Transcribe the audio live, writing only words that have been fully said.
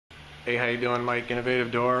Hey, how you doing, Mike?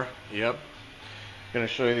 Innovative Door. Yep. Gonna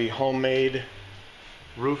show you the homemade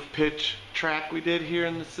roof pitch track we did here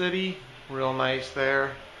in the city. Real nice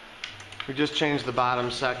there. We just changed the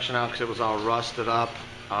bottom section out because it was all rusted up.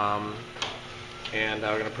 And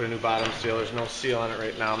we're gonna put a new bottom seal. There's no seal on it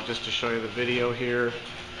right now, but just to show you the video here.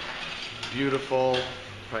 Beautiful.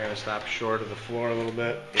 Probably gonna stop short of the floor a little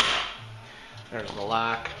bit. Yeah. There's the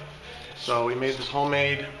lock. So we made this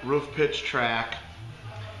homemade roof pitch track.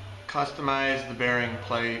 Customized the bearing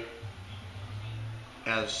plate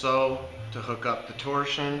as so to hook up the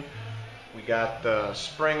torsion. We got the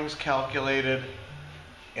springs calculated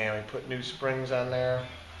and we put new springs on there.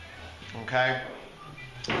 Okay.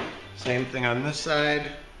 Same thing on this side.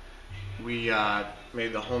 We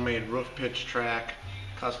made the homemade roof pitch track,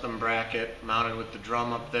 custom bracket mounted with the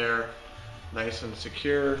drum up there, nice and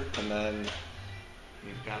secure. And then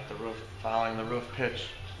you've got the roof following the roof pitch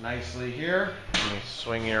nicely here. Let me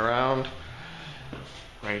swing you around.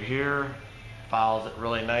 Right here, follows it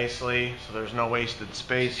really nicely, so there's no wasted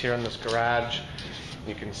space here in this garage.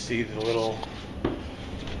 You can see the little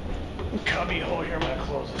cubby hole here. I'm gonna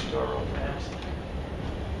close this door real fast.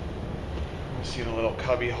 You see the little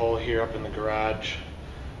cubby hole here up in the garage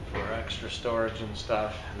for extra storage and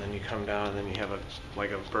stuff. And then you come down and then you have like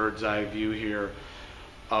a bird's eye view here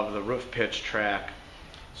of the roof pitch track.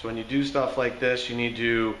 So when you do stuff like this, you need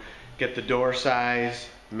to get the door size,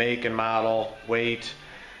 make and model, weight,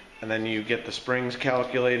 and then you get the springs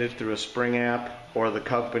calculated through a spring app or the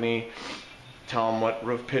company. Tell them what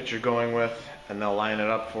roof pitch you're going with and they'll line it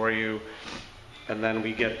up for you. And then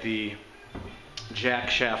we get the jack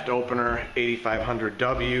shaft opener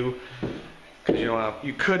 8500W, because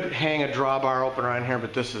you could hang a drawbar opener on here,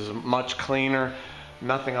 but this is much cleaner.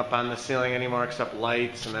 Nothing up on the ceiling anymore except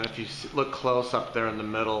lights. And then if you look close up there in the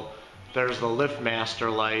middle, there's the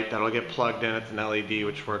LiftMaster light that'll get plugged in. It's an LED,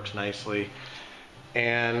 which works nicely.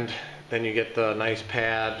 And then you get the nice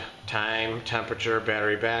pad, time, temperature,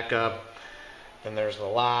 battery backup. Then there's the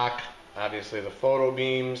lock, obviously the photo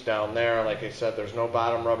beams down there. Like I said, there's no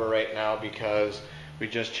bottom rubber right now because we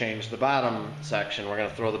just changed the bottom section. We're gonna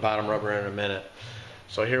throw the bottom rubber in a minute.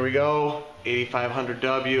 So here we go,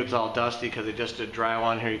 8500W. It's all dusty because they just did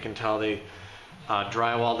drywall here. You can tell they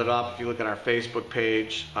drywalled it up. If you look at our Facebook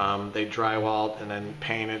page, they drywalled and then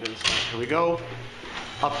painted and stuff. Here we go,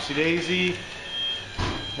 upsy daisy.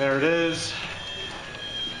 There it is,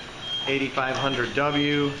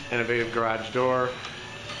 8500W, innovative garage door.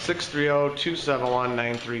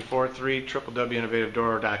 630-271-9343,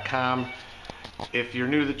 www.innovativedoor.com. If you're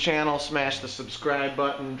new to the channel, smash the subscribe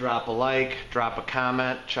button, drop a like, drop a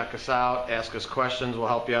comment, check us out, ask us questions. We'll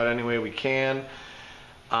help you out any way we can.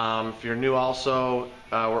 If you're new also,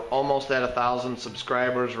 we're almost at 1,000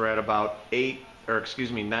 subscribers. We're at about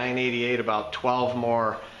 988, about 12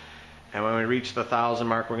 more. And when we reach the 1,000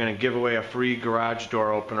 mark, we're going to give away a free garage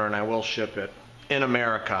door opener, and I will ship it in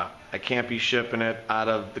America. I can't be shipping it out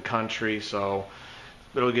of the country, so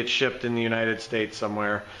it'll get shipped in the United States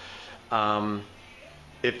somewhere.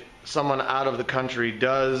 If someone out of the country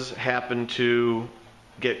does happen to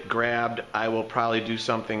get grabbed, I will probably do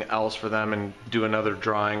something else for them and do another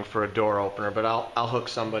drawing for a door opener, but I'll hook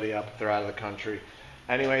somebody up if they're out of the country.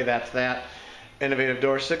 Anyway, that's that. Innovative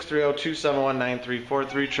Door,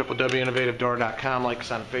 630-271-9343, www.innovativedoor.com. Like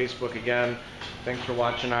us on Facebook again. Thanks for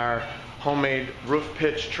watching our homemade roof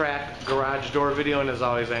pitch track garage door video, and as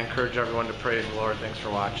always, I encourage everyone to praise the Lord. Thanks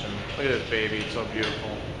for watching. Look at this baby, it's so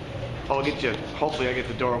beautiful. I'll get you, hopefully I get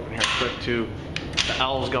the door open here quick too. The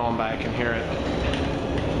owl's going by, I can hear it.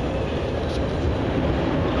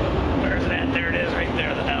 Where's it at? There it is, right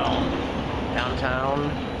there, the owl.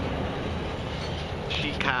 Downtown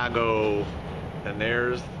Chicago. And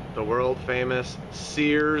there's the world famous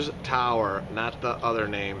Sears Tower, not the other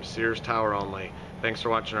name, Sears Tower only. Thanks for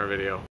watching our video.